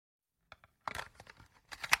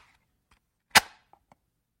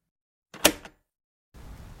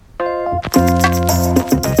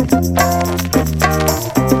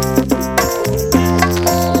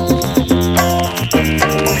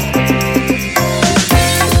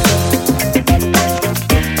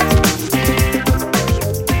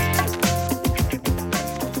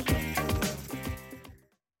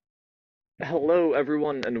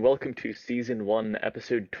everyone, and welcome to Season 1,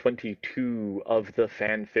 Episode 22 of the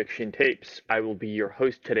Fan Fiction Tapes. I will be your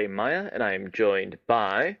host today, Maya, and I am joined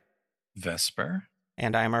by... Vesper.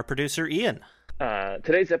 And I'm our producer, Ian.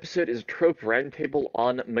 Today's episode is a Trope Roundtable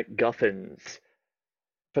on MacGuffins.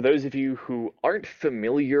 For those of you who aren't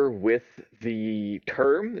familiar with the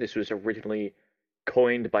term, this was originally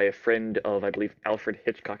coined by a friend of, I believe, Alfred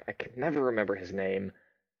Hitchcock. I can never remember his name.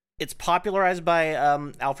 It's popularized by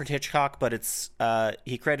Alfred Hitchcock, but it's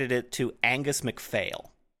he credited it to Angus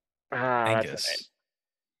MacPhail. That's the name.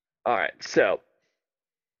 All right, so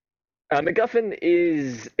MacGuffin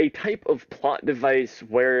is a type of plot device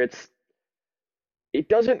where it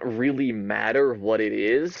doesn't really matter what it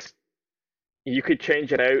is. You could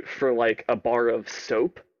change it out for like a bar of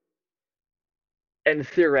soap, and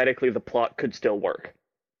theoretically the plot could still work.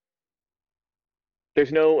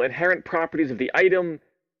 There's no inherent properties of the item,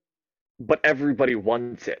 but everybody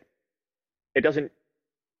wants it. It doesn't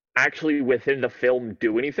actually within the film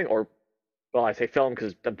do anything, or, well, I say film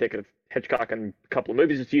because I'm thinking of Hitchcock and a couple of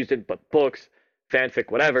movies that's used it, but books,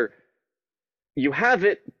 fanfic, whatever. You have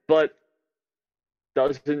it, but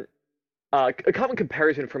doesn't... a common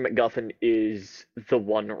comparison for MacGuffin is the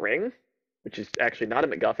One Ring, which is actually not a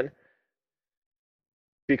MacGuffin,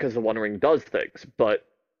 because the One Ring does things, but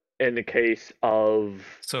in the case of...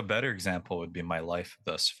 So a better example would be my life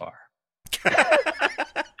thus far.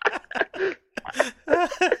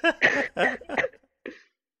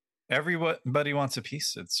 Everybody wants a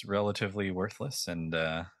piece. It's relatively worthless and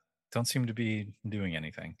don't seem to be doing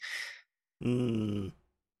anything. Or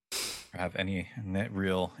have any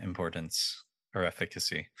real importance or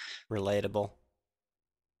efficacy. Relatable.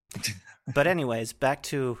 But anyways, back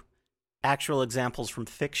to actual examples from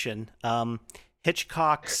fiction.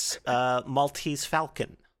 Hitchcock's Maltese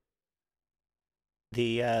Falcon.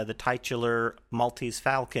 The titular Maltese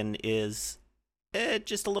Falcon is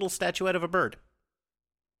just a little statuette of a bird.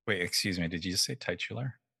 Wait, excuse me. Did you just say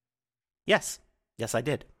titular? Yes, I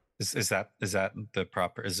did. Is that the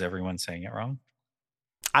proper? Is everyone saying it wrong?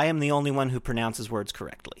 I am the only one who pronounces words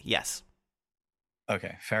correctly. Yes.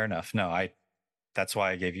 Okay, fair enough. No, that's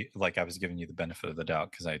why I was giving you the benefit of the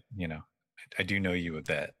doubt because I do know you a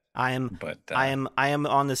bit. I am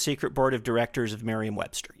on the secret board of directors of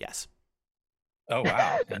Merriam-Webster. Yes. Oh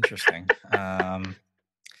wow, interesting.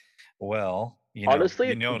 Well,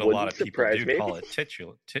 honestly, a lot of people do call it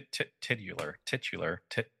titular.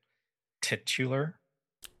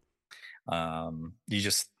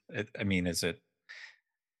 Is it?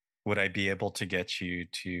 Would I be able to get you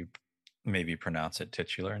to maybe pronounce it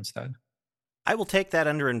titular instead? I will take that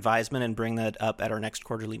under advisement and bring that up at our next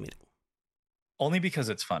quarterly meeting. Only because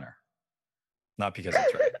it's funner, not because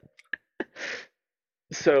it's right.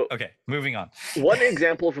 So, okay, moving on. One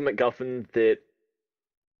example of a MacGuffin that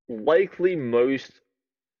likely most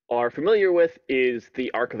are familiar with is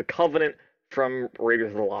the Ark of the Covenant from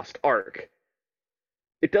Raiders of the Lost Ark.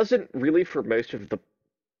 It doesn't really, for most of the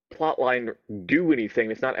plotline, do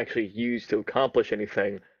anything. It's not actually used to accomplish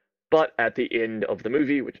anything. But at the end of the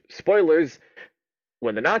movie, which, spoilers,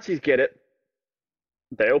 when the Nazis get it,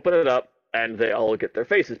 they open it up and they all get their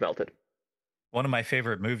faces melted. One of my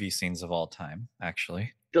favorite movie scenes of all time,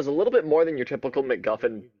 actually. Does a little bit more than your typical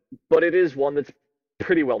MacGuffin, but it is one that's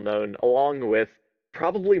pretty well known, along with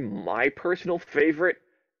probably my personal favorite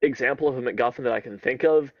example of a MacGuffin that I can think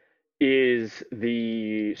of is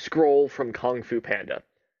the scroll from Kung Fu Panda.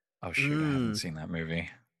 Oh, shoot, I haven't seen that movie.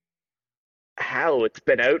 How? It's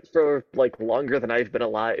been out for, longer than I've been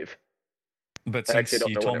alive. But since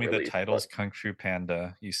you told me the title's Kung Fu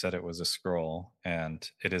Panda, you said it was a scroll, and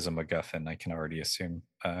it is a MacGuffin. I can already assume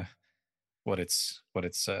what it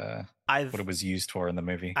was used for in the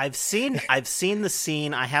movie. I've seen the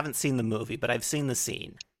scene. I haven't seen the movie, but I've seen the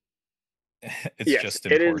scene. It's just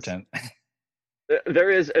important.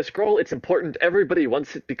 There is a scroll. It's important. Everybody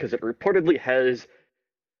wants it because it reportedly has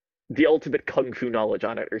the ultimate kung fu knowledge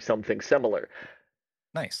on it, or something similar.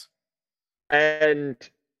 Nice. And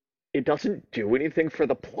it doesn't do anything for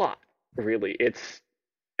the plot, really. It's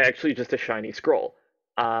actually just a shiny scroll.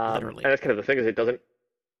 Literally. And that's kind of the thing, is it doesn't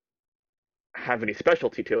have any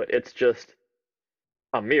specialty to it. It's just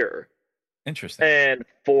a mirror. Interesting. And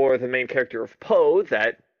for the main character of Poe,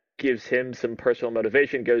 that gives him some personal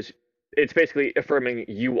motivation. It's basically affirming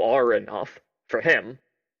you are enough for him.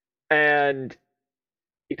 And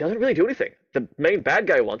it doesn't really do anything. The main bad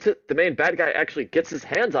guy wants it. The main bad guy actually gets his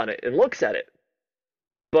hands on it and looks at it.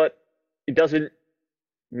 But it doesn't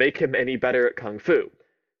make him any better at Kung Fu.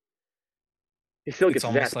 He still gets It's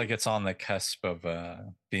almost zapped. like it's on the cusp of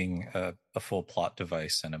being a full plot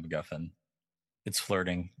device and a MacGuffin. It's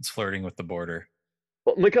flirting with the border.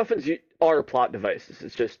 Well, MacGuffins are plot devices.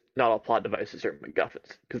 It's just not all plot devices are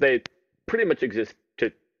MacGuffins because they pretty much exist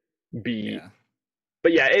to be. Yeah.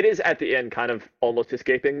 But yeah, it is at the end kind of almost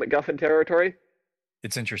escaping MacGuffin territory.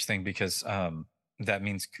 It's interesting because that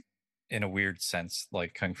means, in a weird sense,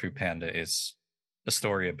 like Kung Fu Panda is a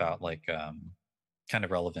story about like kind of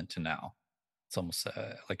relevant to now. It's almost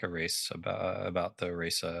like a race about the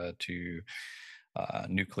race to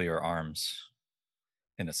nuclear arms,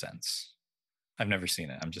 in a sense. I've never seen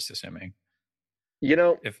it. I'm just assuming You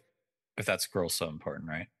know, if that scroll's so important,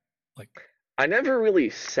 right? Like, I never really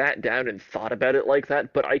sat down and thought about it like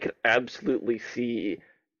that, but I could absolutely see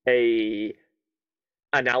a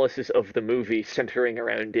analysis of the movie centering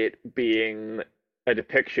around it being a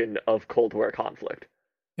depiction of Cold War conflict.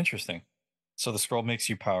 interesting. So the scroll makes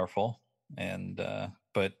you powerful, and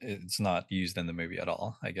but it's not used in the movie at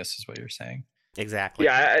all, I guess is what you're saying. Exactly.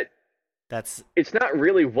 Yeah, That's it's not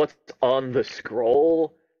really what's on the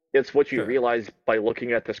scroll. It's what you Sure. realize by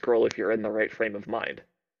looking at the scroll if you're in the right frame of mind.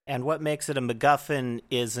 and what makes it a MacGuffin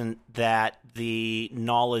isn't that the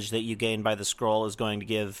knowledge that you gain by the scroll is going to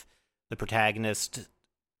give the protagonist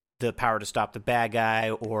the power to stop the bad guy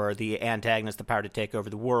or the antagonist the power to take over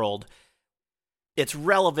the world. Its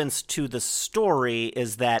relevance to the story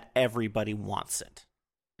is that everybody wants it.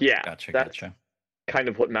 Yeah, that's Gotcha. kind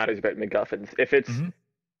of what matters about MacGuffins.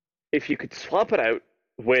 If you could swap it out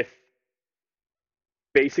with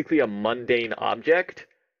basically a mundane object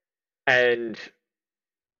and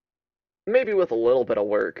maybe with a little bit of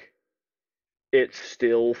work, it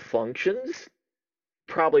still functions.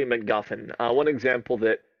 Probably MacGuffin. One example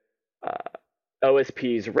that uh,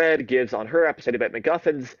 OSP's Red gives on her episode about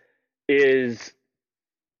MacGuffins is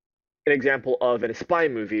an example of in a spy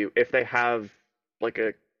movie if they have like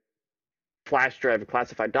a flash drive of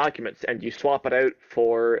classified documents and you swap it out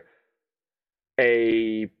for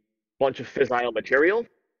a bunch of fissile material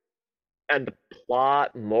and the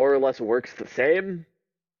plot more or less works the same,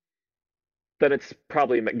 then it's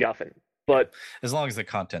probably a MacGuffin. Yeah. But As long as the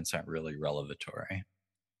contents aren't really revelatory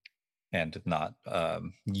and not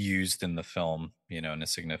used in the film, in a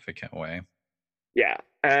significant way. yeah,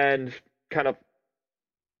 and kind of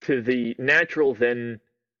to the natural then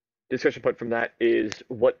discussion point from that is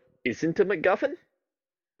what isn't a MacGuffin?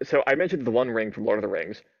 So I mentioned the One Ring from Lord of the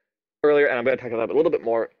Rings earlier, and I'm going to talk about that a little bit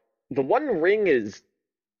more. The One Ring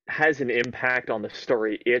has an impact on the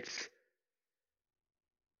story. Its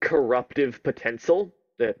corruptive potential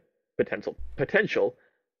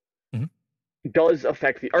Mm-hmm. does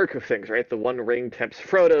affect the arc of things, right? The One Ring tempts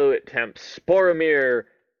Frodo, it tempts Boromir,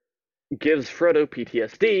 gives Frodo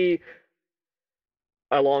PTSD,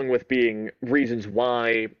 along with being reasons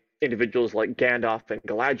why individuals like Gandalf and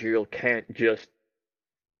Galadriel can't just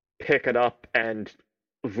pick it up and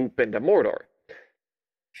voop into Mordor.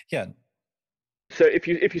 Yeah. So if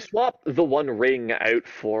you swap the One Ring out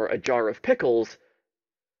for a jar of pickles,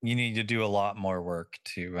 You need to do a lot more work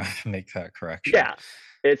to make that correction. yeah,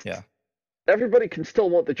 it's everybody can still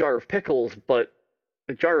want the jar of pickles, but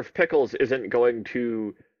the jar of pickles isn't going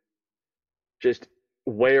to just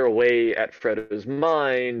wear away at Frodo's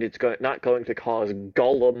mind. It's not going to cause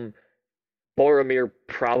Gollum. Boromir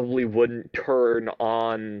probably wouldn't turn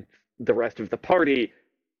on the rest of the party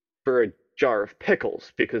for a jar of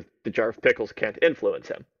pickles because the jar of pickles can't influence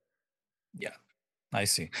him. Yeah, I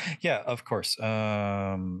see. Yeah, of course.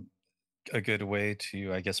 A good way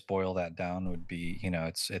to, I guess, boil that down would be,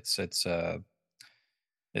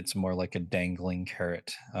 it's more like a dangling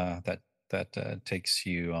carrot that takes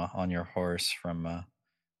you on your horse from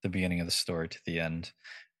the beginning of the story to the end.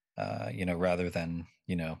 Rather than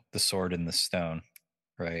the sword in the stone,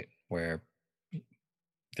 right? Where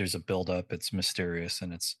there's a buildup, it's mysterious,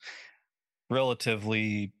 and it's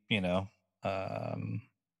relatively,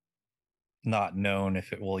 not known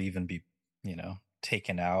if it will even be,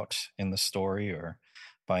 taken out in the story or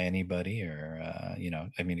by anybody, or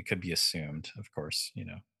I mean, it could be assumed, of course.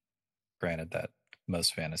 Granted that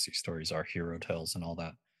most fantasy stories are hero tales and all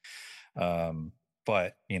that,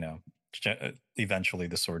 but eventually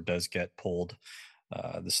the sword does get pulled.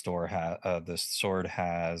 The sword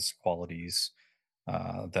has qualities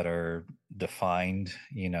that are defined,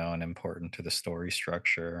 and important to the story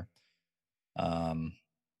structure, um,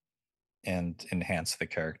 and enhance the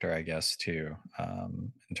character, I guess, too,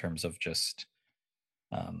 in terms of just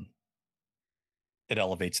um, it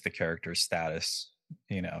elevates the character's status.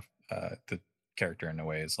 The character in a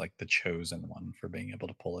way is like the chosen one for being able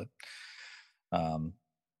to pull it.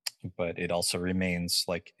 But it also remains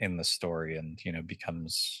like in the story and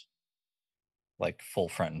becomes like full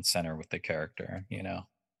front and center with the character.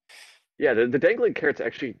 Yeah, the dangling carrot's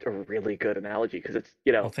actually a really good analogy because it's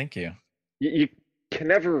Well, thank you. you can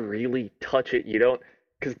never really touch it. You don't,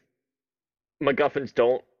 because MacGuffins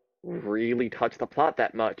don't really touch the plot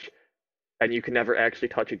that much, and you can never actually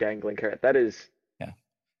touch a dangling carrot. Yeah.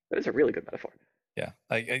 That is a really good metaphor. Yeah,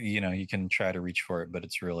 you can try to reach for it, but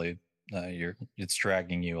it's really it's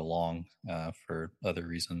dragging you along for other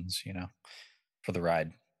reasons, for the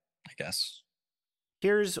ride, I guess.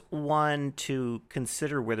 Here's one to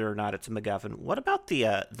consider whether or not it's a MacGuffin. What about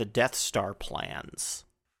the Death Star plans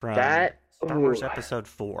from Star Wars Episode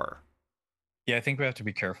 4? Yeah, I think we have to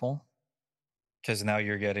be careful because now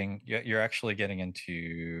you're actually getting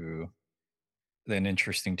into an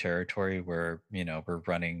interesting territory where we're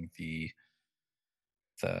running the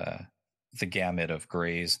gamut of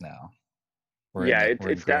grays now.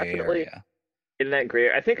 It's definitely area. In that gray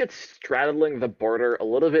area. I think it's straddling the border a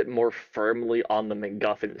little bit more firmly on the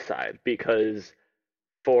MacGuffin side because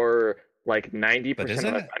for like 90% of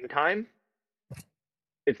the runtime,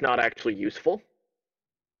 it's not actually useful.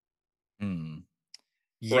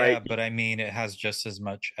 Yeah, right? But I mean, it has just as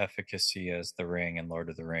much efficacy as the ring in Lord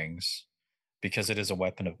of the Rings because it is a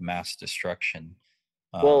weapon of mass destruction.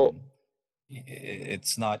 Well,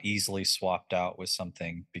 it's not easily swapped out with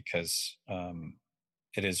something because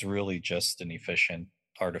it is really just an efficient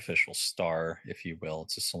artificial star, if you will.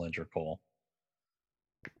 It's a cylindrical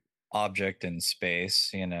object in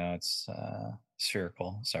space. It's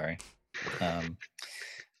spherical. Sorry.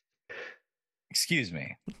 Excuse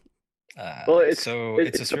me. Well, it's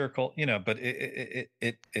a spherical, but it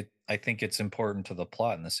I think it's important to the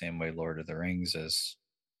plot in the same way Lord of the Rings is.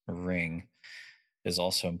 Ring is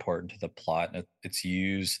also important to the plot. It's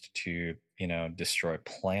used to destroy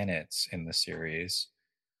planets in the series.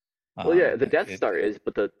 Well, yeah, the Death Star is,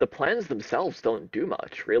 but the plans themselves don't do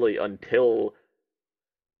much really until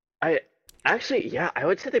I would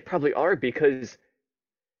say they probably are because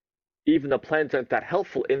even the plans aren't that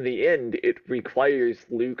helpful. In the end, it requires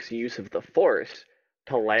Luke's use of the Force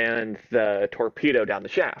to land the torpedo down the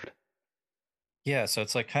shaft. Yeah, so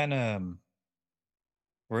it's like kind of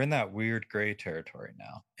we're in that weird gray territory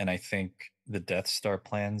now, and I think the Death Star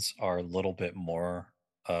plans are a little bit more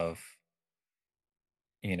of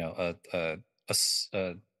a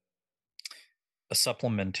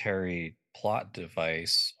supplementary plot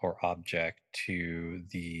device or object to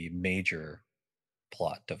the major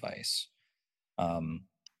plot device.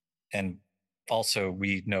 And also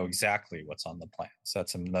we know exactly what's on the plans.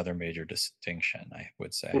 That's another major distinction, I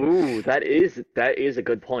would say. Ooh, that is a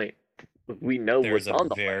good point. We know what's on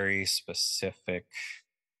the very specific.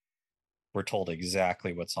 We're told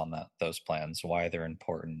exactly what's on those plans, why they're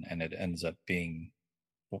important, and it ends up being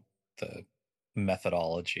the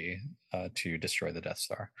methodology to destroy the Death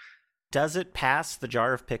Star. Does it pass the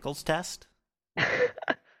jar of pickles test?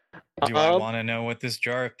 Do I want to know what this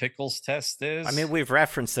jar of pickles test is? I mean, we've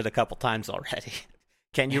referenced it a couple times already.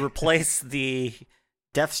 Can you replace the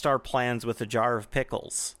Death Star plans with a jar of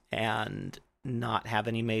pickles and not have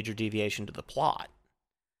any major deviation to the plot?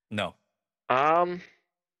 No.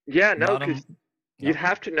 Yeah, no, because you'd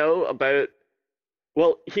have to know about.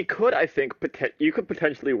 Well, he could, I think, you could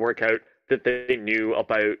potentially work out that they knew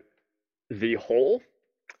about the hole,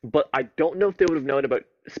 but I don't know if they would have known about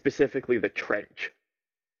specifically the trench.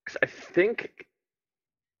 Because I think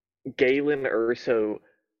Galen Erso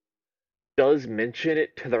does mention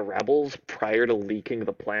it to the rebels prior to leaking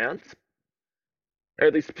the plans, or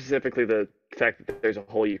at least specifically the fact that there's a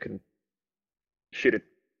hole you can shoot a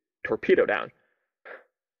torpedo down.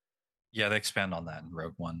 Yeah, they expand on that in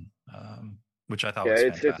Rogue One, which I thought was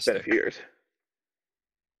fantastic. It's been a few years.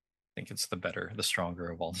 I think it's the stronger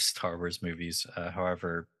of all the Star Wars movies.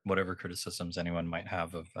 However, whatever criticisms anyone might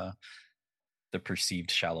have of the perceived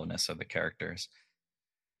shallowness of the characters.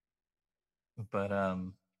 But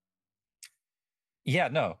yeah,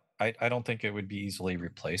 no, I don't think it would be easily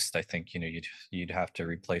replaced. I think you'd have to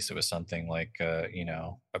replace it with something like a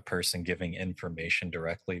person giving information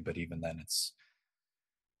directly, but even then it's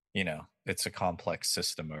it's a complex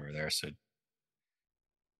system over there. So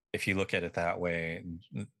if you look at it that way,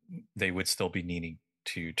 they would still be needing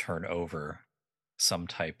to turn over some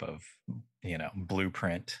type of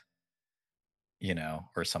blueprint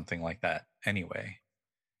or something like that anyway,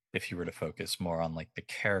 if you were to focus more on like the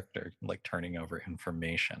character, like turning over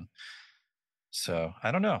information. So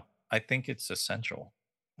I don't know. I think it's essential.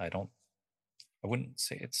 I wouldn't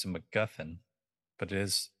say it's a MacGuffin, but it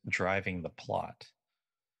is driving the plot.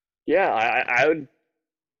 Yeah, I would.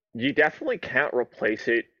 You definitely can't replace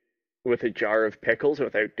it with a jar of pickles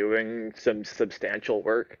without doing some substantial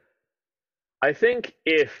work. I think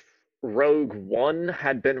if Rogue One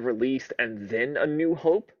had been released and then A New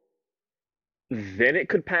Hope, then it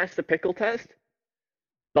could pass the pickle test.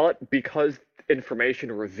 But because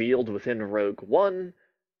information revealed within Rogue One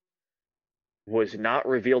was not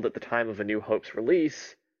revealed at the time of A New Hope's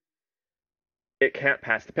release, it can't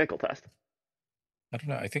pass the pickle test. I don't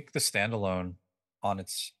know. I think the standalone on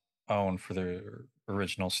its own for the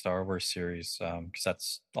original Star Wars series, because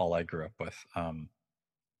that's all I grew up with. I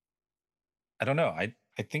don't know. I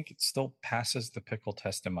think it still passes the pickle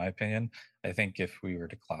test in my opinion. I think if we were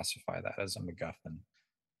to classify that as a MacGuffin,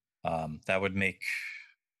 that would make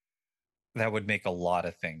a lot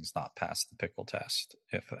of things not pass the pickle test.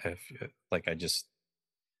 If like I just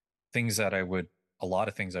things that I would a lot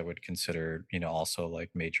of things I would consider, also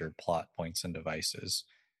like major plot points and devices.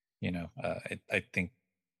 I think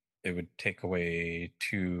it would take away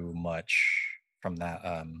too much from that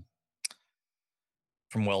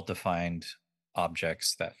from well-defined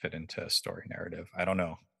objects that fit into a story narrative. I don't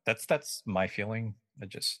know. That's my feeling.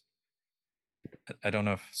 I don't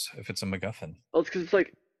know if it's a MacGuffin. Well, it's because it's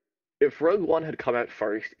like if Rogue One had come out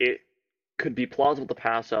first, it could be plausible to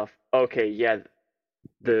pass off. Okay, yeah,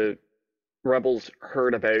 the rebels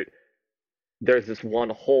heard about. There's this one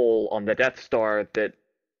hole on the Death Star that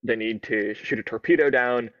they need to shoot a torpedo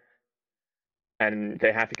down, and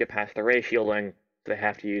they have to get past the ray shielding. So they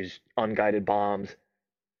have to use unguided bombs.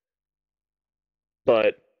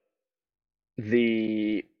 But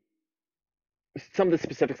the some of the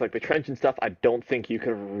specifics, like the trench and stuff, I don't think you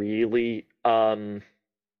could really the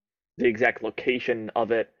exact location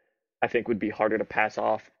of it. I think would be harder to pass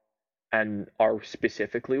off, and are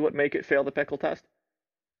specifically what make it fail the pickle test.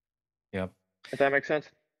 Yep. If that makes sense.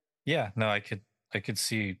 Yeah. No, I could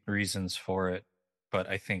see reasons for it, but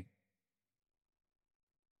I think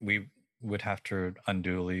we would have to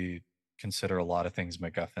unduly consider a lot of things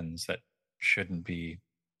MacGuffins that shouldn't be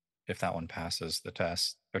if that one passes the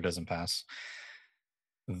test or doesn't pass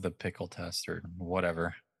the pickle test or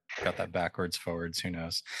whatever. Got that backwards, forwards, who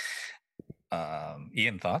knows?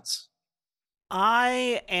 Ian, thoughts?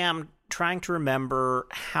 I am trying to remember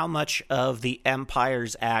how much of the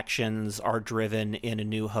Empire's actions are driven in A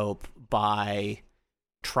New Hope by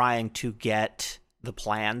trying to get the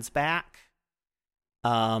plans back.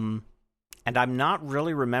 And I'm not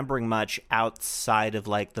really remembering much outside of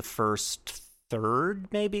like the first third,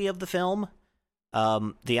 maybe, of the film.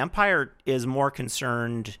 The Empire is more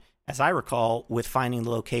concerned, as I recall, with finding the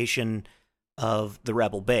location of the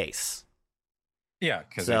rebel base. Yeah,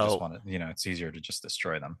 because they just want to, it's easier to just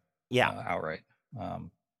destroy them. Yeah, outright.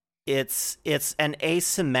 It's an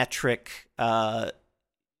asymmetric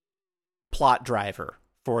plot driver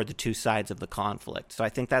for the two sides of the conflict. So I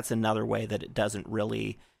think that's another way that it doesn't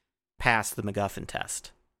really pass the MacGuffin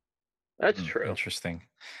test. That's true. Interesting.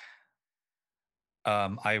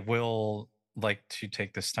 I will like to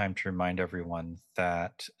take this time to remind everyone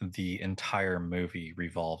that the entire movie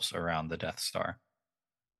revolves around the Death Star,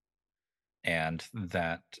 and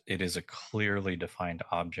that it is a clearly defined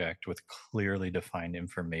object with clearly defined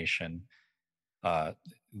information.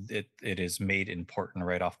 It is made important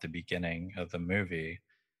right off the beginning of the movie.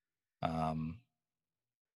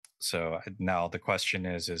 So now the question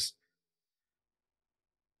is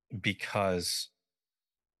because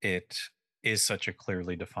it is such a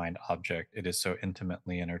clearly defined object, it is so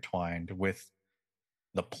intimately intertwined with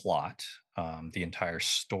the plot, the entire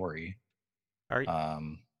story.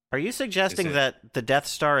 Are you suggesting that the Death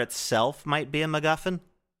Star itself might be a MacGuffin?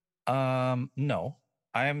 No.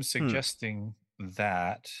 I am suggesting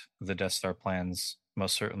that the Death Star plans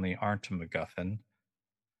most certainly aren't a MacGuffin,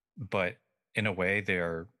 but in a way they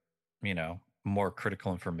are, more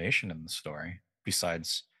critical information in the story.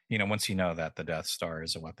 Besides, once you know that the Death Star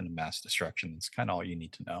is a weapon of mass destruction, it's kind of all you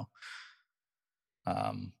need to know.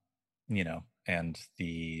 And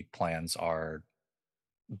the plans are,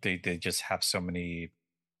 they just have so many.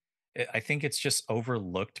 I think it's just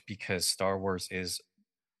overlooked because Star Wars is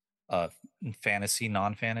fantasy,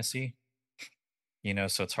 non-fantasy.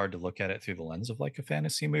 So it's hard to look at it through the lens of like a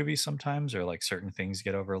fantasy movie sometimes, or like certain things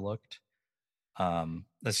get overlooked.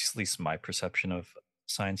 That's just at least my perception of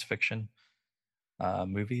science fiction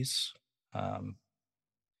movies. When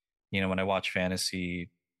I watch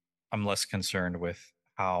fantasy, I'm less concerned with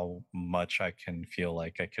how much I can feel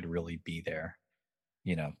like I could really be there.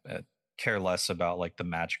 Care less about like the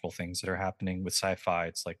magical things that are happening. With sci-fi,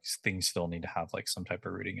 it's like things still need to have like some type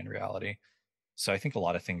of rooting in reality. So I think a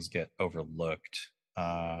lot of things get overlooked.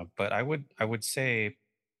 But I would say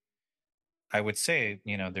it's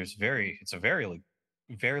a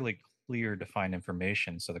very clear defined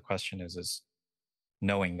information. So the question is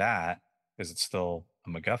knowing that, is it still a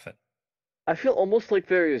MacGuffin? I feel almost like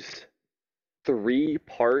there's 3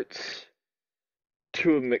 parts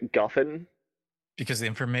to a MacGuffin. Because the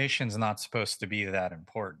information's not supposed to be that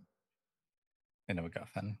important. in a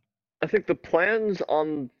MacGuffin. I think the plans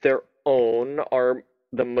on their own are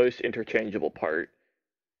the most interchangeable part.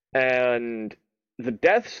 And the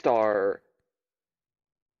Death Star,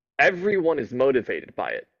 everyone is motivated by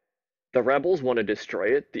it. The rebels want to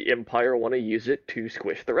destroy it, the Empire want to use it to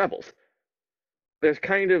squish the rebels. There's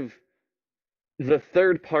kind of the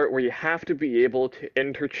third part where you have to be able to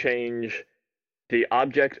interchange the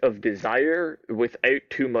object of desire without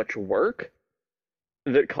too much work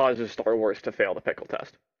that causes Star Wars to fail the pickle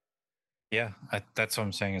test. Yeah, that's what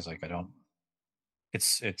I'm saying is like I don't.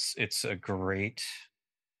 It's a great,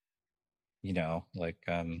 like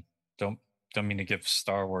don't mean to give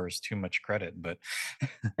Star Wars too much credit, but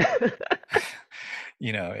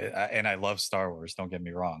and I love Star Wars. Don't get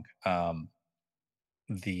me wrong.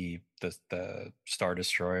 The Star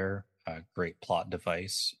Destroyer, a great plot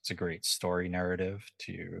device. It's a great story narrative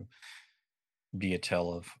to be a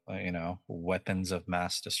tale of weapons of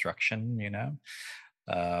mass destruction.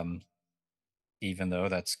 Even though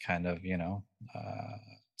that's kind of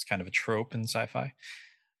it's kind of a trope in sci-fi,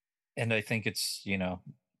 and I think it's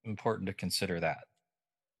important to consider that.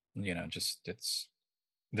 Just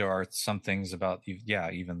there are some things about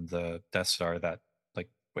even the Death Star that, like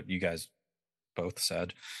what you guys both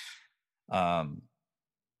said,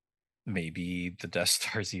 maybe the Death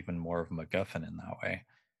Star is even more of a MacGuffin in that way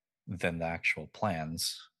than the actual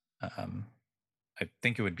plans. I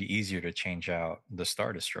think it would be easier to change out the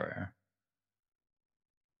Star Destroyer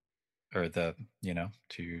or to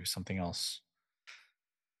something else.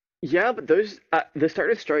 Yeah, but those the Star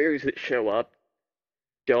Destroyers that show up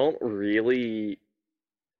don't really.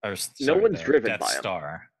 No one's driven by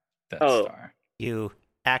them. Death Star. You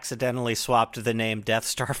accidentally swapped the name Death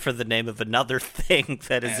Star for the name of another thing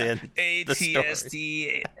that is in the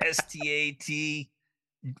story. ATST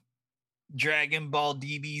Dragon Ball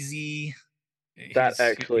DBZ. That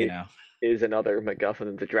actually is another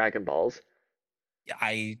MacGuffin, the Dragon Balls.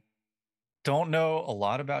 I don't know a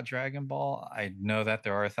lot about Dragon Ball. I know that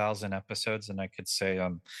there are 1,000 episodes, and I could say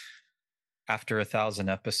after 1,000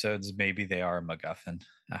 episodes, maybe they are a MacGuffin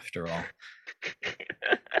after all.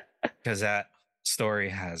 Because that story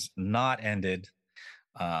has not ended.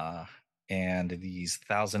 And these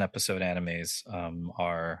 1,000 episode animes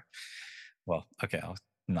are, well, okay, I'll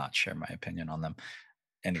not share my opinion on them.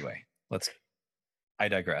 Anyway, I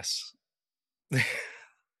digress.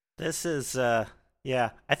 This is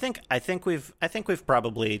yeah, I think we've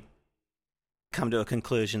probably come to a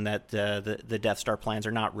conclusion that the Death Star plans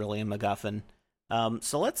are not really a MacGuffin.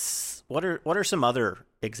 So what are some other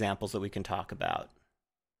examples that we can talk about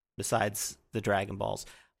besides the Dragon Balls?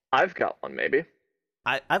 I've got one, maybe.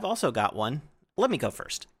 I've also got one. Let me go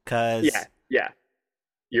first, cause yeah,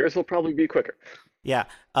 yours will probably be quicker. Yeah,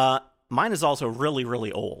 mine is also really,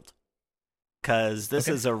 really old, cause this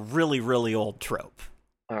is a really, really old trope.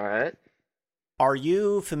 All right. Are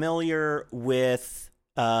you familiar with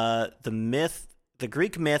the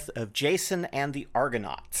Greek myth of Jason and the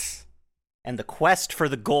Argonauts and the quest for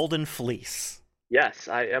the Golden Fleece? Yes,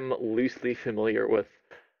 I am loosely familiar with.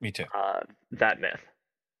 Me too. That myth.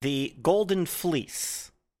 The Golden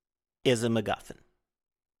Fleece is a MacGuffin.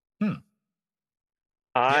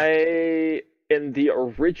 In the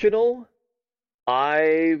original,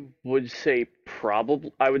 I would say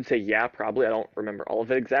probably. I would say probably. I don't remember all of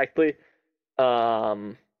it exactly.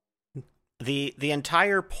 The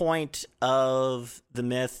entire point of the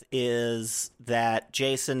myth is that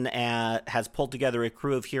Jason has pulled together a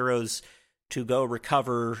crew of heroes to go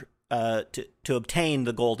recover, to obtain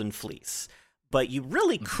the Golden Fleece. But you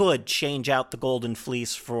really could change out the Golden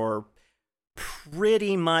Fleece for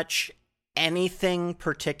pretty much anything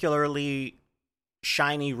particularly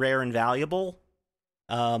shiny, rare, and valuable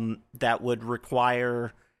that would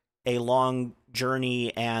require a long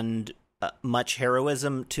journey and much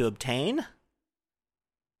heroism to obtain.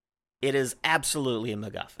 It is absolutely a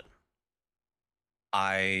MacGuffin.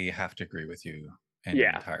 I have to agree with you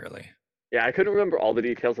entirely. Yeah, I couldn't remember all the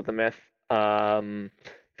details of the myth. I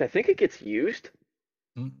think it gets used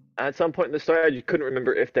at some point in the story. I just couldn't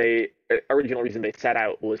remember if the original reason they set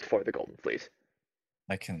out was for the Golden Fleece.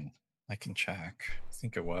 I can check. I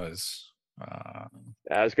think it was.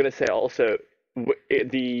 I was going to say also,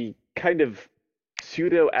 the kind of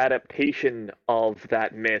pseudo-adaptation of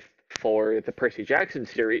that myth for the Percy Jackson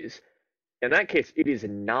series, in that case, it is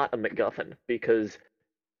not a MacGuffin, because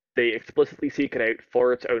they explicitly seek it out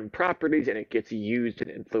for its own properties, and it gets used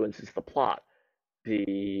and influences the plot.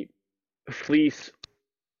 The fleece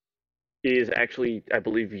is actually, I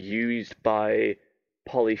believe, used by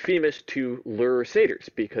Polyphemus to lure satyrs,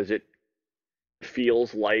 because it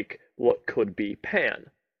feels like what could be Pan.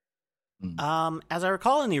 As I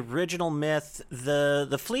recall in the original myth,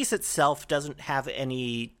 the fleece itself doesn't have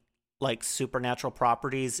any like supernatural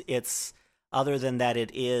properties. It's other than that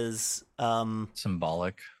it is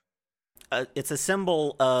symbolic. It's a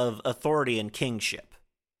symbol of authority and kingship.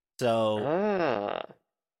 So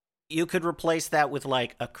you could replace that with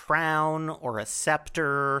like a crown or a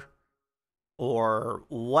scepter or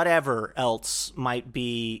whatever else might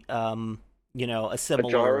be, a similar...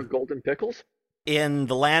 A jar of golden pickles? In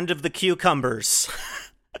the land of the cucumbers,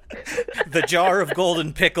 the jar of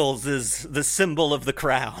golden pickles is the symbol of the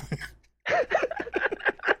crown.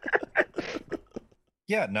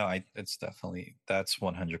 Yeah, no, it's definitely, that's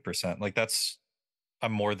 100%. Like,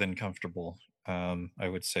 I'm more than comfortable. I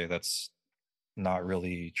would say that's not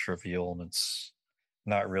really trivial, and it's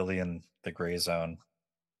not really in the gray zone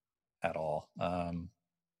at all. Yeah,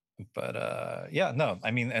 no,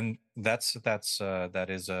 I mean, and that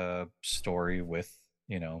is a story with,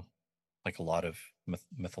 like a lot of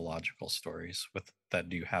mythological stories that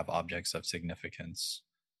do have objects of significance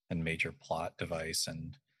and major plot device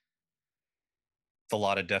and a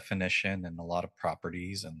lot of definition and a lot of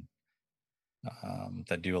properties and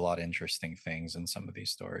that do a lot of interesting things in some of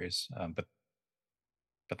these stories. But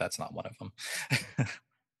that's not one of them.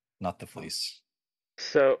 Not the fleece.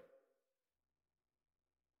 So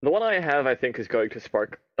the one I have, I think, is going to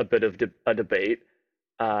spark a bit of a debate.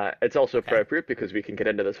 It's also appropriate because we can get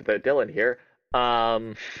into this without Dylan here.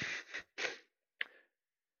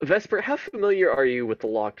 Vesper, how familiar are you with the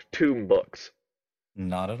Locked Tomb books?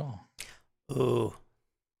 Not at all. Ooh.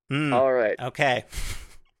 All right. Okay.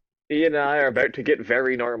 Ian and I are about to get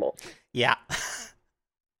very normal. Yeah.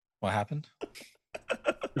 What happened?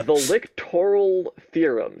 The lictoral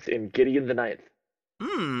theorems in Gideon the Ninth.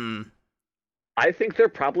 I think they're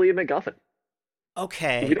probably a MacGuffin.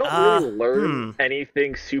 Okay. We don't really learn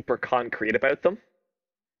anything super concrete about them.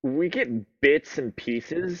 We get bits and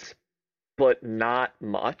pieces, but not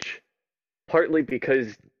much. Partly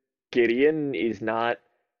because Gideon is not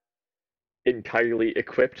entirely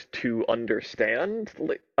equipped to understand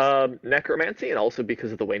necromancy, and also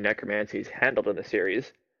because of the way necromancy is handled in the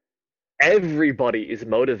series. Everybody is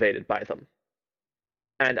motivated by them.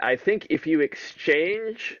 And I think if you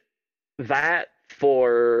exchange that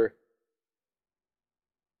for...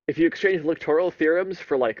 If you exchange lictoral theorems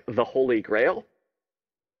for, like, the Holy Grail,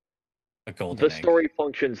 the story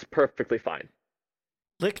functions perfectly fine.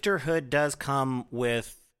 Lictorhood does come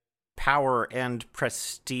with power and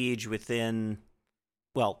prestige within...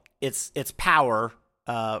 Well, it's power,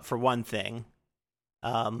 for one thing.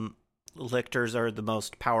 Lictors are the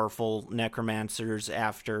most powerful necromancers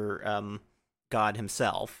after God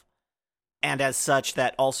himself. And as such,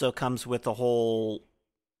 that also comes with a whole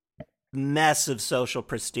mess of social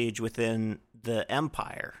prestige within the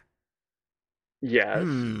Empire. Yes.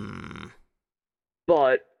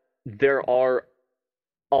 But there are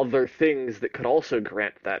other things that could also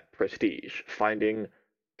grant that prestige. Finding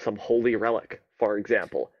some holy relic, for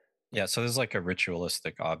example. Yeah, so there's like a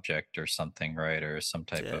ritualistic object or something, right? Or some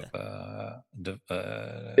type of...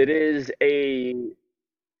 It is a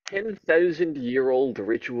 10,000-year-old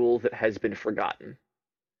ritual that has been forgotten.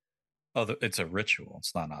 Oh, it's a ritual.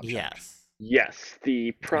 It's not an object. Yes. Yes,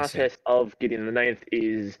 the process of Gideon the Ninth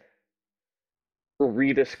is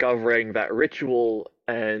rediscovering that ritual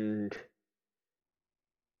and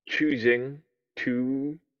choosing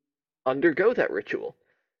to undergo that ritual.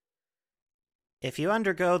 If you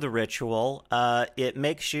undergo the ritual, it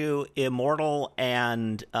makes you immortal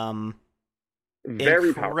and very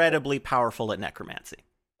incredibly powerful at necromancy.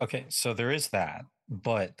 Okay, so there is that,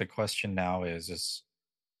 but the question now is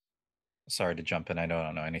sorry to jump in, I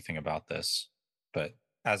don't know anything about this, but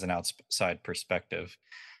as an outside perspective,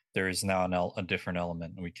 there is now a different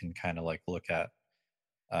element we can kind of like look at,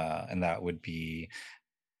 and that would be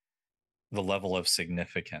the level of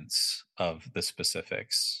significance of the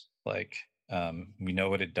specifics. Like, we know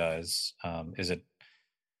what it does. Is it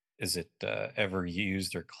ever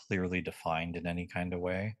used or clearly defined in any kind of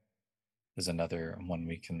way? Is another one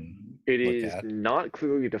we can look at. It is not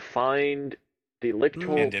clearly defined. The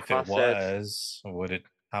lictoral and if process... it was,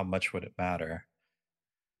 how much would it matter?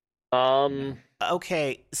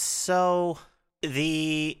 Okay, so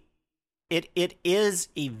it is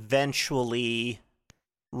eventually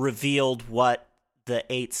revealed what the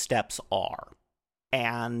 8 steps are,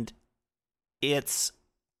 and it's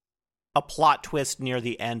a plot twist near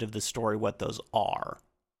the end of the story what those are.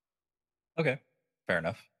 Okay, fair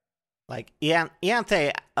enough. Like,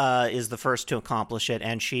 Ianthe is the first to accomplish it,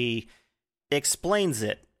 and she explains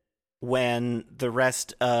it when the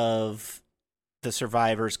rest of the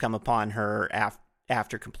survivors come upon her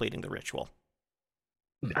after completing the ritual.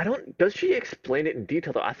 I don't. Does she explain it in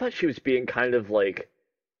detail though? I thought she was being kind of like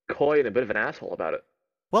coy and a bit of an asshole about it.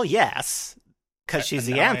 Well, yes, because she's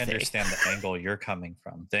the Now I Anthe. understand the angle you're coming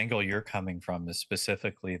from. The angle you're coming from is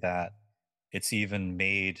specifically that it's even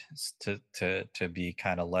made to be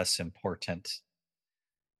kind of less important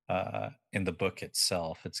in the book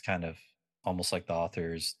itself. It's kind of almost like the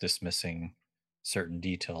author's dismissing certain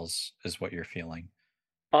details, is what you're feeling.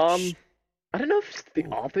 I don't know if the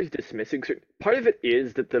author's dismissing certain. Part of it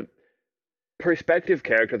is that the perspective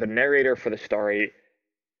character, the narrator for the story,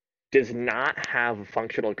 does not have a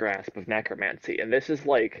functional grasp of necromancy, and this is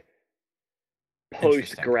like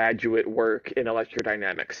postgraduate work in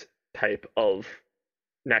electrodynamics type of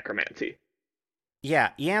necromancy.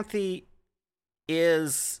 Yeah, Yanthe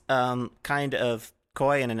is kind of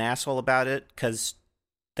coy and an asshole about it because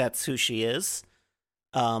that's who she is.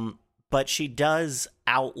 But she does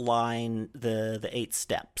outline the 8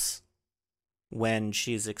 steps when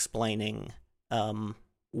she's explaining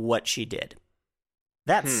what she did.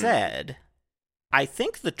 That said, I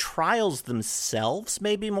think the trials themselves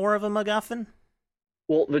may be more of a MacGuffin.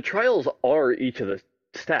 Well, the trials are each of the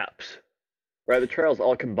steps, right? The trials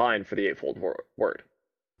all combine for the Eightfold Word.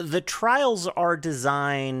 The trials are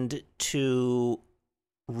designed to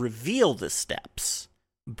reveal the steps,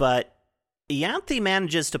 but Yanthe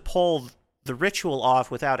manages to pull the ritual off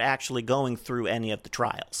without actually going through any of the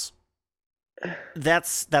trials.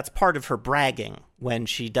 That's part of her bragging when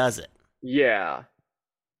she does it. Yeah.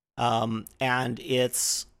 And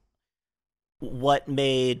it's what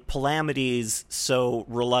made Palamedes so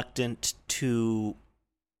reluctant to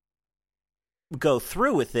go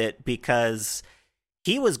through with it, because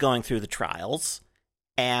he was going through the trials,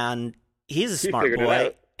 and he's a smart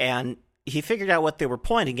boy, and he figured out what they were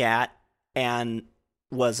pointing at and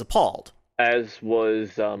was appalled. As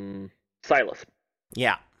was Silas.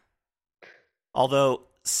 Yeah. Although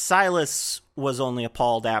Silas was only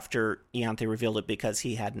appalled after Yanthe revealed it, because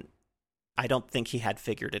I don't think he had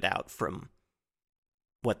figured it out from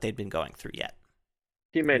what they'd been going through yet.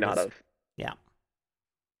 He may not have. Yeah.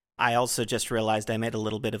 I also just realized I made a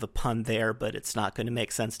little bit of a pun there, but it's not going to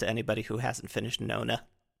make sense to anybody who hasn't finished Nona.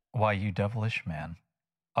 Why, you devilish man.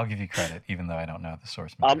 I'll give you credit, even though I don't know the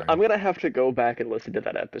source material. I'm gonna have to go back and listen to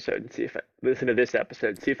that episode and listen to this episode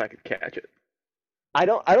and see if I can catch it. I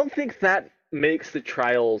don't think that makes the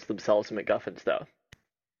trials themselves MacGuffins though,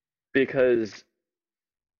 because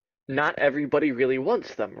not everybody really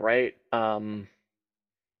wants them, right?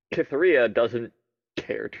 Cytherea doesn't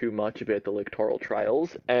care too much about the electoral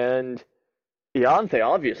trials, and Yanthe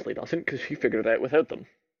obviously doesn't, because she figured it out without them.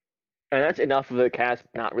 And that's enough of the cast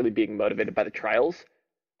not really being motivated by the trials,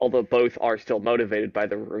 although both are still motivated by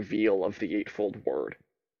the reveal of the Eightfold Word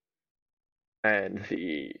and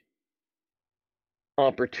the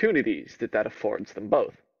opportunities that affords them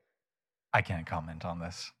both. I can't comment on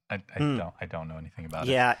this. I don't know anything about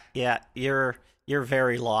it. Yeah, you're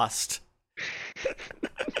very lost.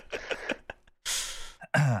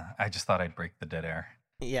 I just thought I'd break the dead air.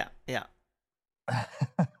 Yeah. Yeah,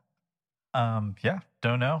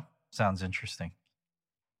 don't know. Sounds interesting.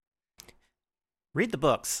 Read the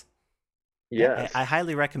books. Yes. I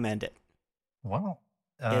highly recommend it. Well,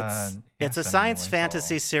 it's a science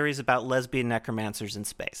fantasy series about lesbian necromancers in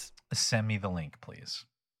space. Send me the link, please.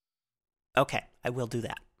 Okay, I will do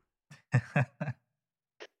that.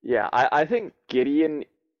 Yeah, I think Gideon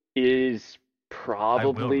is probably I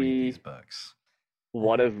will read these books.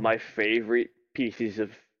 One of my favorite pieces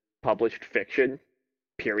of published fiction,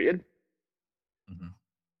 period. Mm-hmm.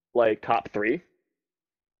 Like top 3.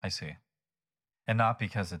 I see. And not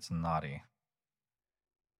because it's naughty.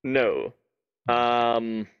 No.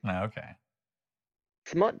 Okay.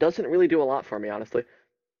 Smut doesn't really do a lot for me, honestly.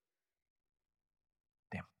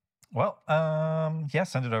 Damn. Well,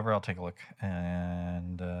 send it over. I'll take a look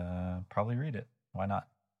and probably read it. Why not?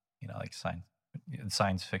 Like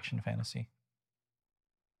science fiction, fantasy.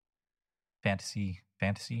 Fantasy.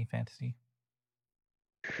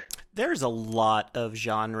 There's a lot of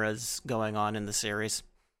genres going on in the series.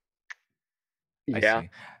 Yeah. I see.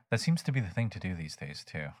 That seems to be the thing to do these days,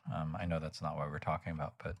 too. I know that's not what we're talking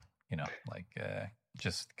about, but,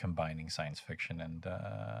 just combining science fiction and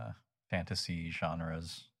fantasy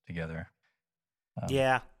genres together.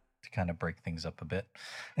 To kind of break things up a bit,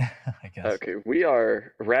 I guess. Okay, we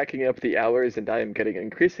are racking up the hours, and I am getting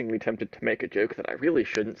increasingly tempted to make a joke that I really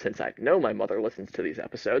shouldn't, since I know my mother listens to these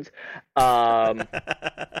episodes.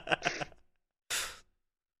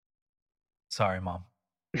 Sorry, Mom.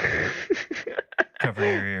 Cover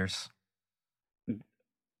your ears.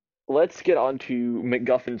 Let's get on to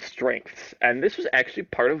MacGuffin's strengths, and this was actually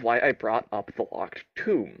part of why I brought up the Locked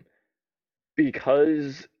Tomb.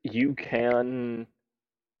 because you can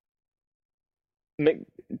make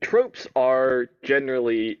tropes are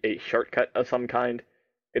generally a shortcut of some kind.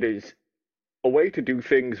 It is a way to do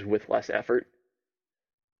things with less effort.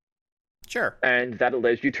 Sure. And that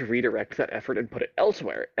allows you to redirect that effort and put it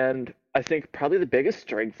elsewhere. And I think probably the biggest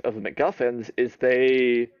strength of the MacGuffins is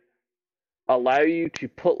they allow you to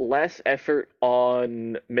put less effort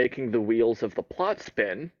on making the wheels of the plot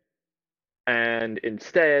spin and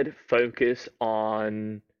instead focus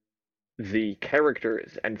on the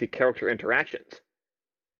characters and the character interactions,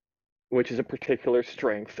 which is a particular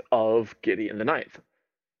strength of Gideon the Ninth.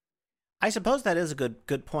 I suppose that is a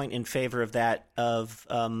good point in favor of that, of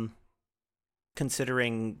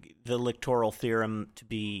considering the lictoral theorem to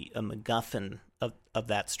be a MacGuffin of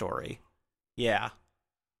that story. Yeah.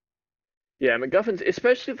 Yeah, MacGuffins,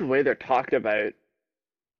 especially the way they're talked about,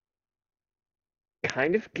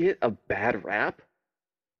 kind of get a bad rap.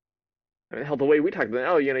 I mean, hell, the way we talk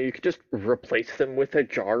about, you could just replace them with a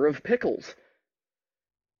jar of pickles,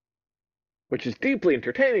 which is deeply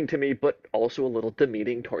entertaining to me, but also a little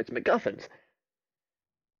demeaning towards MacGuffins.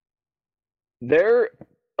 They're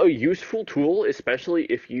a useful tool, especially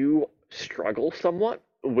if you struggle somewhat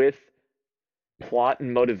with plot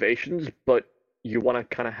and motivations, but you want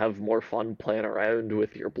to kind of have more fun playing around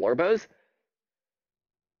with your blorbos.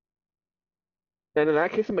 And in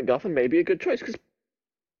that case, a MacGuffin may be a good choice, because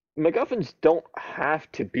MacGuffins don't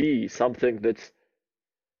have to be something that's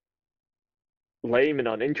lame and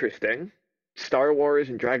uninteresting. Star Wars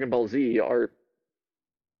and Dragon Ball Z are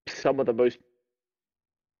some of the most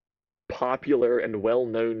popular and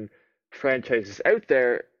well-known franchises out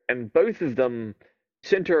there, and both of them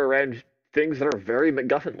center around things that are very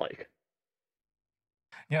MacGuffin-like.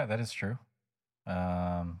 Yeah, that is true.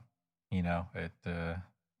 It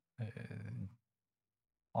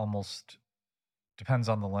almost depends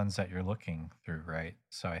on the lens that you're looking through, right?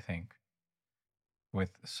 So I think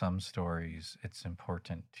with some stories, it's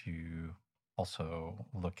important to also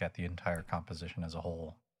look at the entire composition as a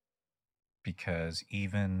whole, because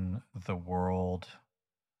even the world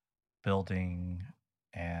building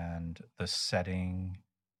and the setting,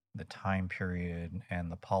 the time period, and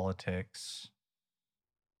the politics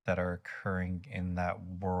that are occurring in that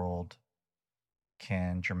world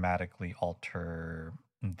can dramatically alter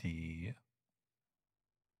the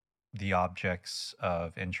objects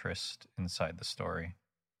of interest inside the story.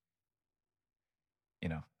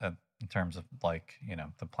 In terms of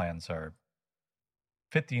the plans are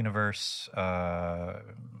fit the universe.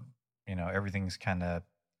 Everything's kind of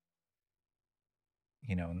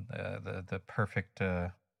the perfect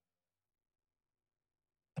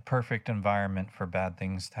environment for bad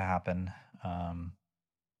things to happen.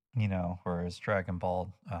 Whereas Dragon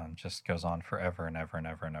Ball just goes on forever and ever and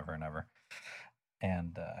ever and ever and ever.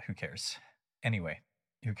 And who cares? Anyway,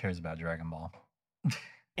 who cares about Dragon Ball?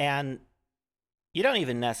 And you don't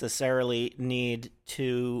even necessarily need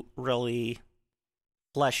to really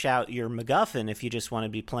flesh out your MacGuffin if you just want to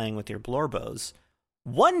be playing with your blorbos.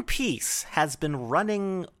 One Piece has been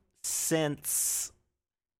running since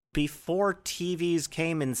before TVs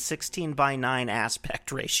came in 16:9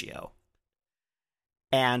 aspect ratio.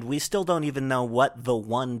 And we still don't even know what the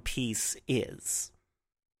One Piece is.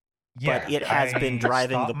 Yeah, but it has been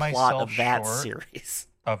driving the plot of that series.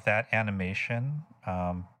 Of that animation,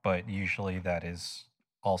 but usually that is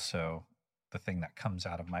also the thing that comes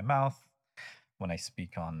out of my mouth when I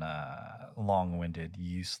speak on long-winded,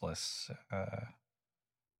 useless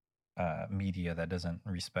media that doesn't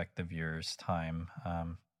respect the viewer's time.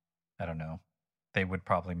 I don't know. They would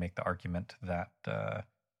probably make the argument that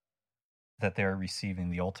they're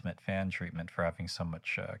receiving the ultimate fan treatment for having so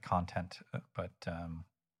much content, but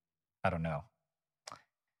I don't know.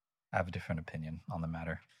 I have a different opinion on the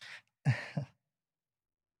matter.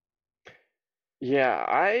 Yeah,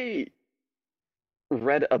 I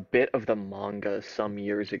read a bit of the manga some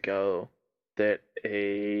years ago that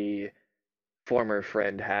a former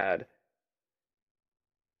friend had.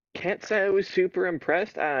 Can't say I was super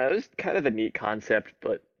impressed. It was kind of a neat concept,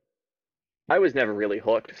 but I was never really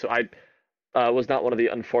hooked. So I was not one of the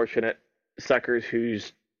unfortunate suckers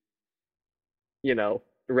who's,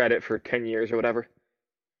 read it for 10 years or whatever.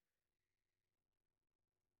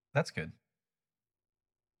 That's good.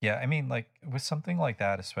 Yeah, I mean, like with something like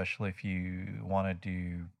that, especially if you want to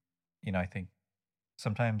do, I think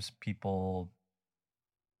sometimes people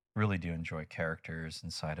really do enjoy characters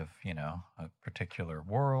inside of, a particular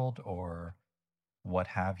world or what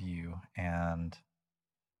have you. And,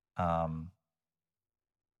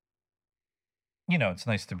 it's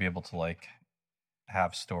nice to be able to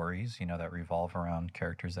have stories, that revolve around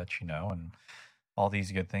characters that and all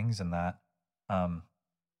these good things and that.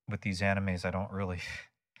 with these animes, I don't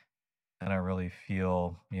really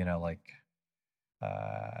feel, like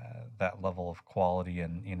that level of quality,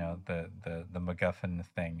 and the MacGuffin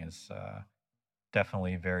thing is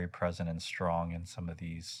definitely very present and strong in some of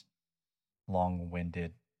these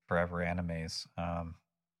long-winded forever animes.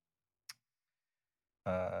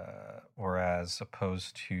 Whereas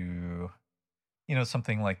opposed to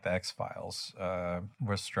something like the X-Files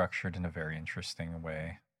was structured in a very interesting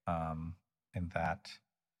way, in that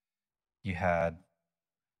you had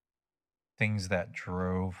things that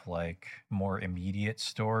drove like more immediate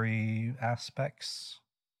story aspects,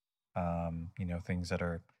 things that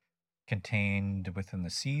are contained within the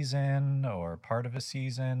season or part of a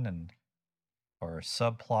season, and or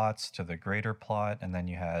subplots to the greater plot, and then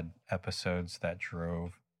you had episodes that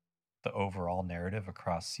drove the overall narrative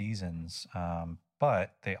across seasons.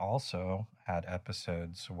 But they also had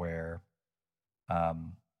episodes where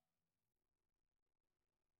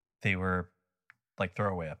they were like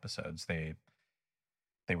throwaway episodes. They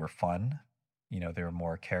were fun. They were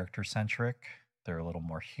more character centric. They're a little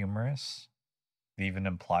more humorous. They even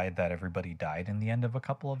implied that everybody died in the end of a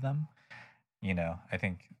couple of them. I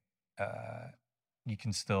think you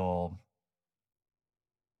can still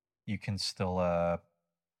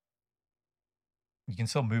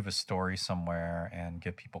move a story somewhere and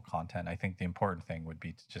give people content. I think the important thing would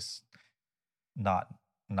be to just not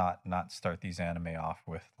start these anime off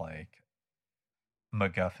with like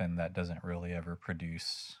MacGuffin that doesn't really ever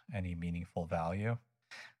produce any meaningful value.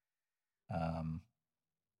 And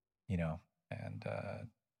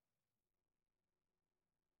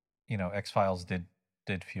X-Files did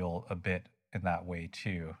feel a bit in that way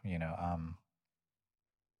too.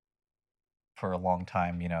 For a long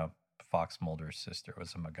time, Fox Mulder's sister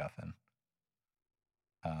was a MacGuffin.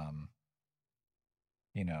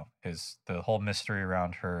 The whole mystery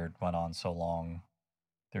around her went on so long.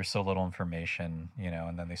 There's so little information,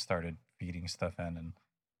 and then they started feeding stuff in, and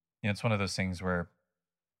it's one of those things where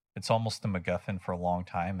it's almost a MacGuffin for a long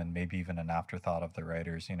time, and maybe even an afterthought of the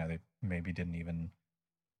writers. They maybe didn't even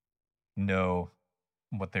know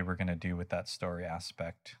what they were going to do with that story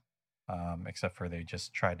aspect, except for they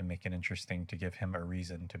just tried to make it interesting to give him a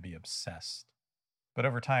reason to be obsessed. But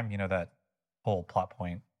over time, that whole plot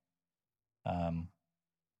point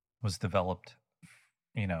was developed,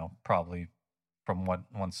 probably from what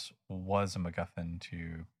once was a MacGuffin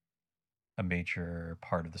to a major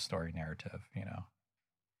part of the story narrative,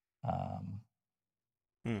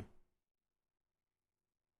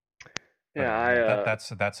 Yeah,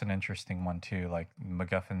 that's an interesting one too. Like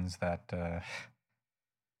MacGuffins that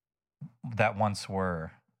that once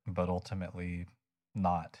were, but ultimately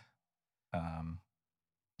not.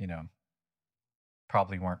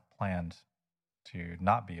 Probably weren't planned to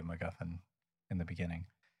not be a MacGuffin in the beginning.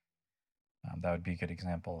 That would be a good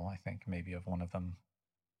example, I think, maybe of one of them.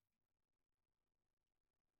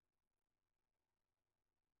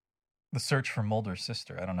 The Search for Mulder's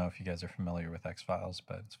Sister. I don't know if you guys are familiar with X-Files,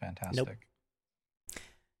 but it's fantastic. Nope.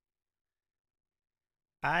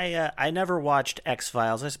 I never watched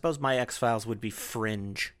X-Files. I suppose my X-Files would be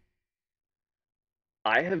Fringe.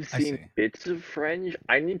 I have seen bits of Fringe.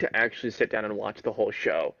 I need to actually sit down and watch the whole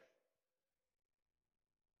show.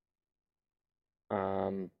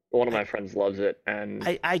 One of my friends loves it, and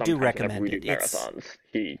I do recommend it. Marathons.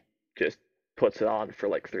 He just puts it on for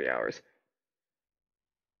like 3 hours.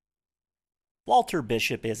 Walter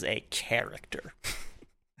Bishop is a character.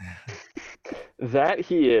 That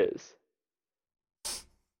he is.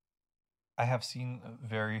 I have seen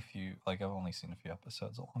very few, like I've only seen a few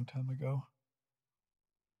episodes a long time ago.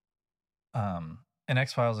 In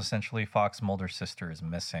X-Files, essentially, Fox Mulder's sister is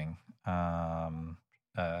missing.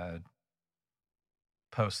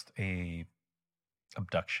 Post a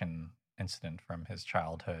abduction incident from his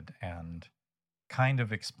childhood, and kind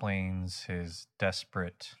of explains his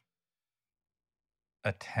desperate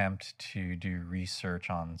attempt to do research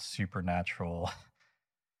on supernatural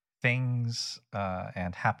things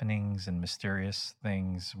and happenings and mysterious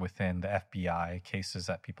things within the FBI, cases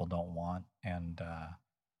that people don't want, and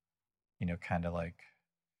kind of like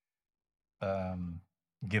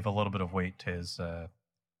give a little bit of weight to his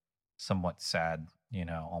somewhat sad,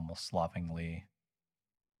 almost lovingly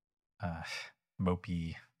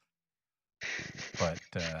mopey, but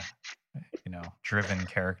driven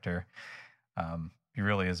character. He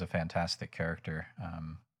really is a fantastic character,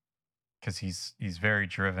 because he's very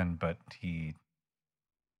driven, but he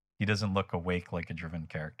doesn't look awake like a driven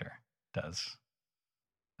character does.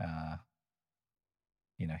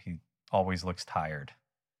 He always looks tired.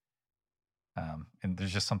 And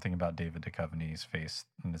there's just something about David Duchovny's face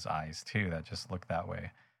and his eyes too that just look that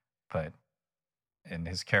way. But in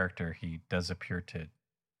his character, he does appear to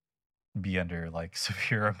be under like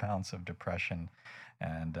severe amounts of depression,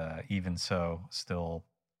 and even so, still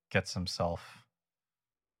gets himself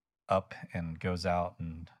up and goes out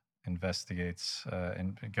and investigates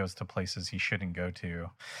and goes to places he shouldn't go to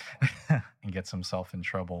and gets himself in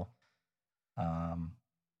trouble.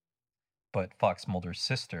 But Fox Mulder's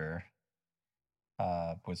sister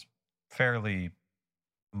was fairly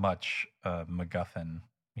much a MacGuffin,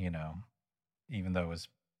 even though it was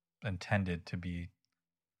intended to be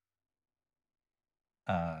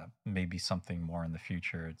maybe something more in the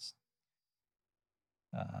future. It's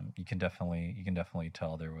you can definitely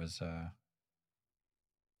tell there was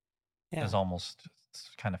it was almost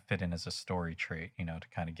kind of fit in as a story trait, to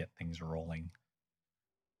kind of get things rolling.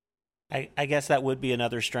 I guess that would be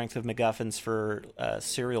another strength of MacGuffins for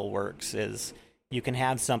serial works, is you can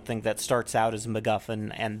have something that starts out as a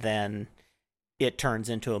MacGuffin and then it turns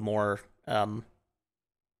into a more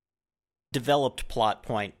developed plot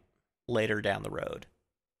point later down the road.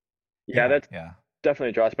 Yeah, that's definitely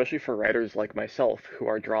a draw, especially for writers like myself who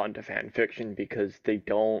are drawn to fan fiction because they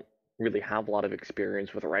don't really have a lot of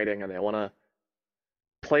experience with writing and they want to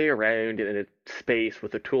play around in a space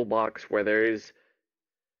with a toolbox where there's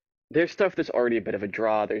stuff that's already a bit of a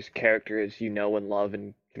draw. There's characters you know and love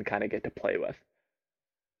and can kind of get to play with.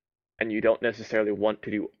 And you don't necessarily want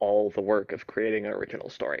to do all the work of creating an original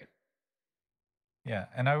story. Yeah,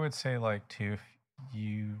 and I would say, like, too, if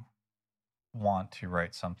you want to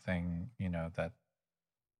write something, that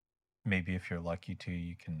maybe if you're lucky to,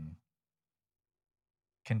 you can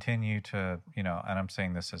continue to, and I'm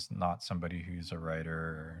saying this as not somebody who's a writer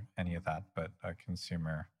or any of that, but a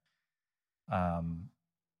consumer.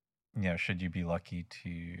 Should you be lucky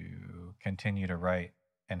to continue to write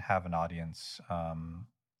and have an audience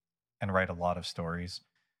and write a lot of stories,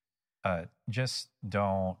 just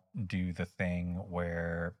don't do the thing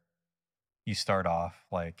where you start off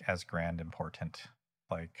like as grand important,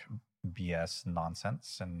 like BS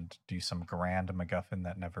nonsense, and do some grand MacGuffin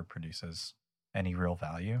that never produces any real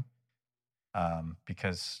value.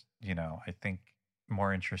 Because, I think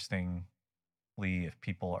more interestingly, if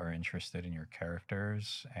people are interested in your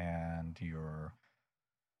characters and your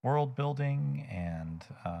world building and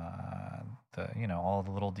the all the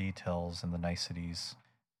little details and the niceties,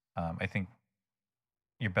 I think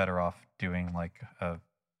you're better off doing like a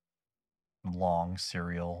long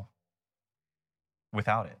serial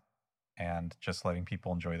without it and just letting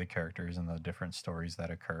people enjoy the characters and the different stories that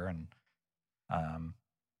occur. And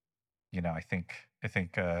I think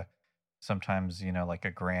sometimes like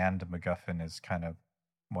a grand MacGuffin is kind of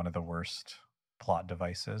one of the worst plot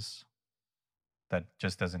devices that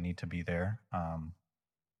just doesn't need to be there,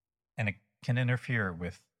 and it can interfere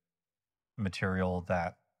with material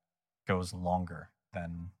that goes longer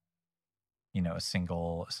than a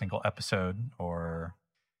single episode or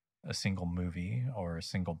a single movie or a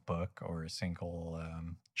single book or a single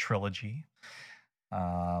trilogy,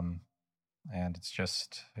 and it's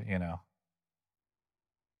just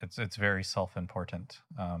it's very self-important.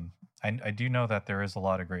 I do know that there is a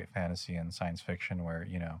lot of great fantasy and science fiction where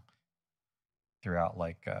throughout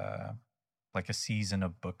like a season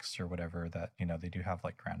of books or whatever that they do have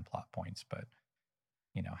like grand plot points, but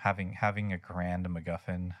having a grand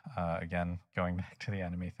MacGuffin, again going back to the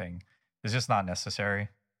anime thing, is just not necessary.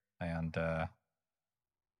 And an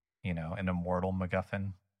immortal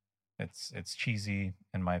MacGuffin, it's cheesy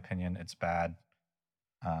in my opinion. It's bad.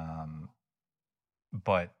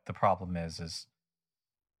 But the problem is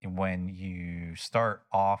when you start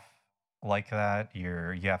off like that,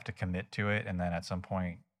 you have to commit to it, and then at some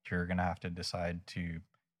point you're gonna have to decide to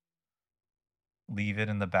leave it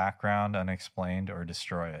in the background unexplained or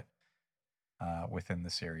destroy it within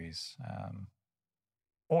the series,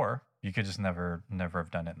 or you could just never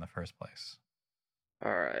have done it in the first place.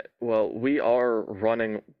 All right. Well, we are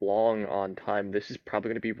running long on time. This is probably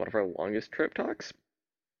going to be one of our longest trip talks.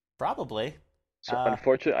 Probably. So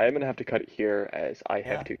unfortunately, I am going to have to cut it here as I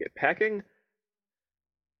have to get packing.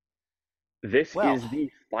 This is the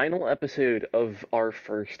final episode of our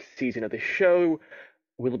first season of the show.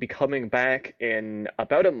 We'll be coming back in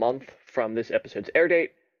about a month from this episode's air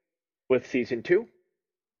date with season 2.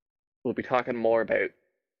 We'll be talking more about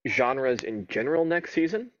genres in general next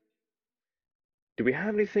season. Do we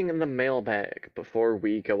have anything in the mailbag before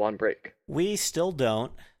we go on break? We still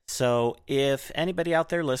don't. So if anybody out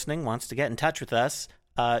there listening wants to get in touch with us,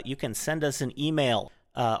 you can send us an email.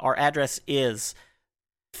 Our address is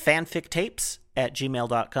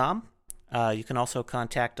fanfictapes@gmail.com. You can also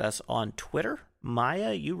contact us on Twitter.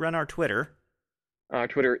 Maya, you run our Twitter. Our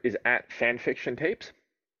Twitter is @fanfictiontapes.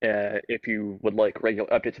 If you would like regular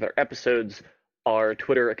updates of our episodes, our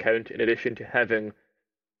Twitter account, in addition to having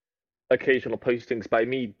occasional postings by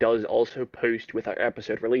me, does also post with our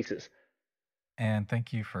episode releases. And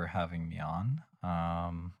thank you for having me on.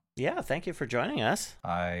 Yeah, thank you for joining us.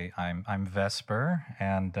 I'm Vesper,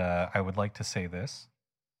 and I would like to say this.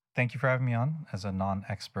 Thank you for having me on as a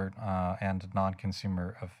non-expert and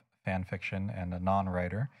non-consumer of fan fiction and a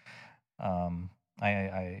non-writer. I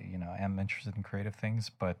am interested in creative things,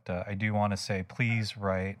 but I do want to say, please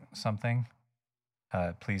write something.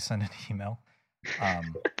 Please send an email.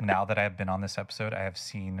 Now that I have been on this episode, I have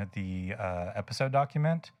seen the episode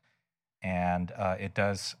document, and it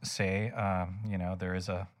does say, there is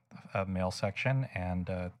a mail section, and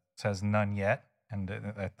it says none yet, and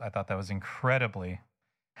I thought that was incredibly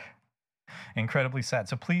sad.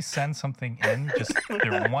 So please send something in. Just if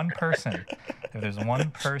there's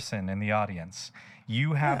one person in the audience,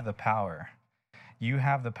 you have the power. You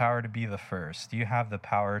have the power to be the first. You have the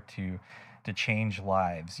power to change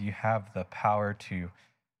lives. You have the power to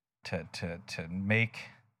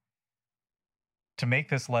make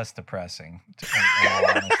this less depressing. In all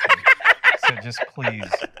honesty. So just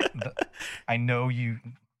please, I know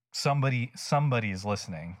somebody is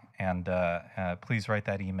listening, and please write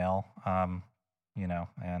that email. And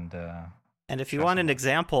if you want an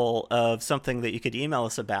example of something that you could email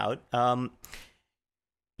us about,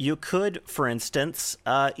 you could, for instance,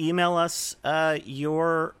 email us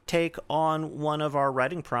your take on one of our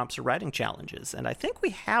writing prompts or writing challenges. And I think we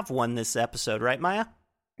have one this episode, right, Maya?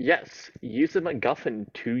 Yes. Use a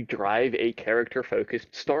MacGuffin to drive a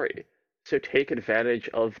character-focused story. So take advantage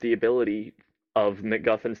of the ability of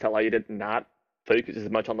MacGuffins to allow you to not focus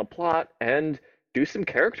as much on the plot and do some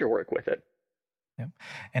character work with it. Yep.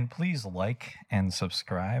 And please like and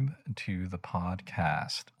subscribe to the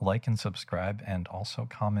podcast. Like and subscribe, and also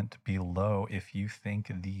comment below if you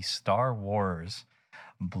think the Star Wars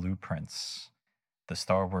blueprints,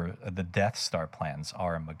 the Death Star plans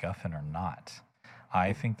are a MacGuffin or not.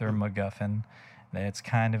 I think they're a MacGuffin. It's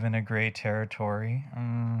kind of in a gray territory,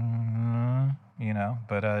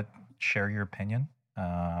 but share your opinion,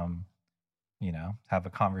 have a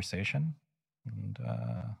conversation, and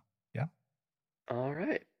yeah. All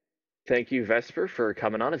right. Thank you, Vesper, for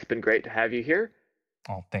coming on. It's been great to have you here.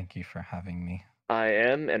 Oh, thank you for having me. I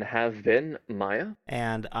am and have been Maya.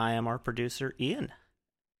 And I am our producer, Ian.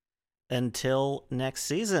 Until next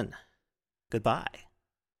season, goodbye.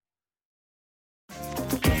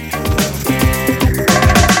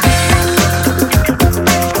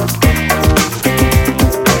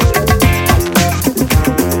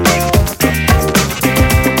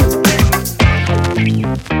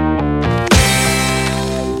 Thank you.